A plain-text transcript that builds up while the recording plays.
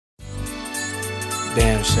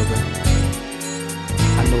Damn, sugar,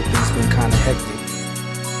 I know things been kinda hectic,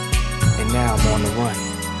 and now I'm on the run.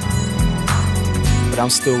 But I'm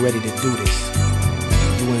still ready to do this.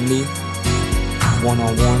 You and me,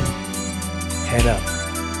 one-on-one, head up.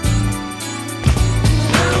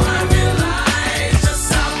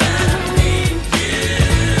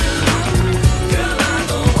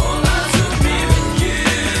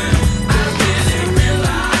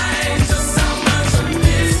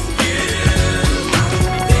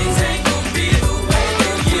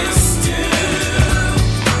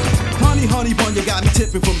 Honey bun, you got me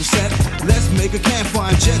tipping from the set. Let's make a campfire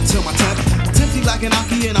and jet till my temp. Tipsy like an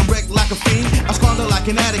Aki and I'm wrecked like a fiend. I squander like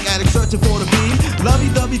an addict searching for the beam.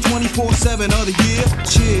 Lovey-dovey 24/7 of the year.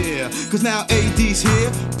 Cheer, cause now AD's here.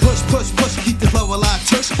 Push, push, push, keep this love alive,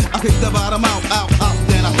 tush. I kick the bottom out,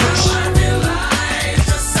 then I push.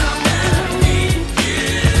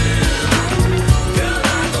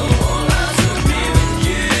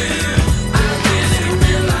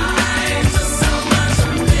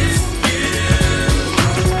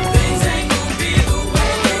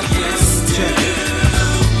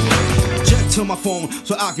 To my phone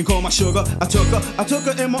so I can call my sugar. I took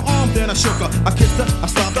her in my arm, then I shook her. I kissed her, I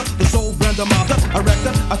stopped her, the soul random mobbed her. I wrecked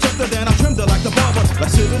her, I took her, then I trimmed her like the barber.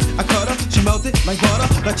 Like scissors, I cut her, she melted like butter.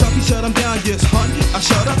 Like Chucky shut him down, yes, hun, I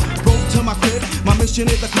shut her. Rode to my crib, my mission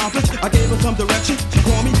is accomplished. I gave her some direction, she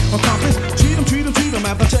called me a compass. Treat him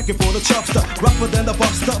after checking for the chubster. Rougher than the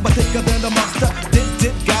buster, but thicker than the mustard.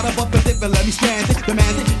 Dip, got her up and dip and let me stand it.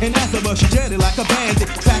 Demanded, and after her, she jetted like a bandit.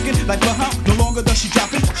 Tracking like Baham, no longer does she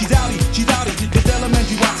drop it. She's outie. It's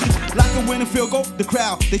elementary Watson. Like a winning field goal, the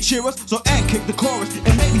crowd, they cheer us. So and kick the chorus,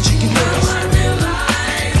 and maybe she can hear us. I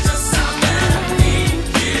realize just how bad I need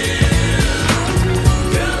you.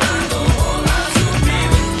 Girl, I go all out to be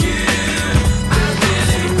with you. I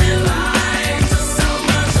really realize just how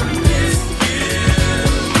much I miss you.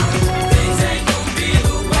 Things ain't gonna be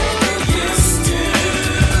the way they used to.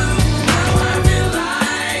 Now I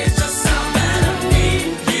realize just how bad I need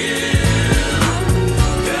you.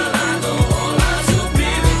 Girl, I go all out to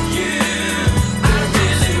be with you. I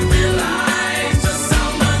really realize just how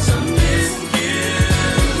much I miss you.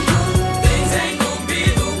 Things ain't gonna be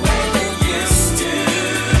the way they used to.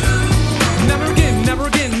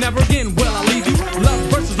 Never again will I leave you. Love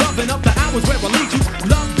versus loving up the hours where I lead you.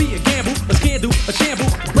 Love be a gamble, a scandal, a shamble.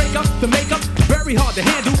 Break up the makeup, very hard to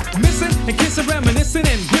handle. Missing and kissing, reminiscing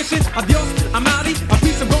and wishing. Adios, I'm outie, a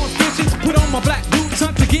piece of going fishing. Put on my black boots,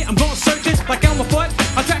 hunt to get, I'm going searching. Like on my foot,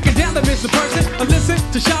 I'm tracking down the missing person. I listened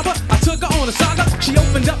to Shaba, I took her on a saga. She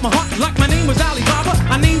opened up my heart like my name was Alibaba.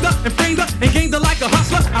 I named her and framed her and gained her like a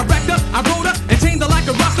hustler. I wrecked her, I rode her and tamed her like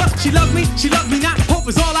a rustler. She loved me not. Hope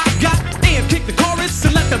is all I got. And kick the chorus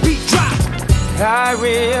and let the beat drop. I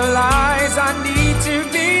realize I need to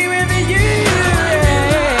be with you.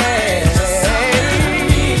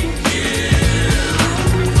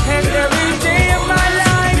 And every day of my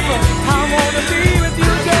life, I wanna be with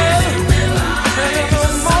you, girl. And in the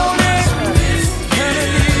morning, and in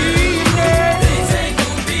the evening,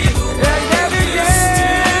 and every day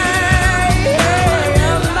of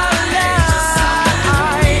my life.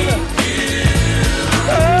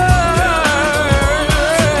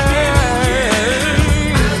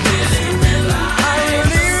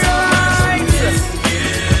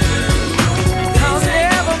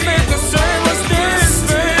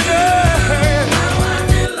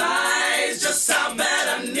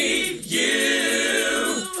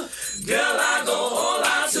 Girl, I go all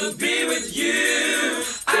out to be with you.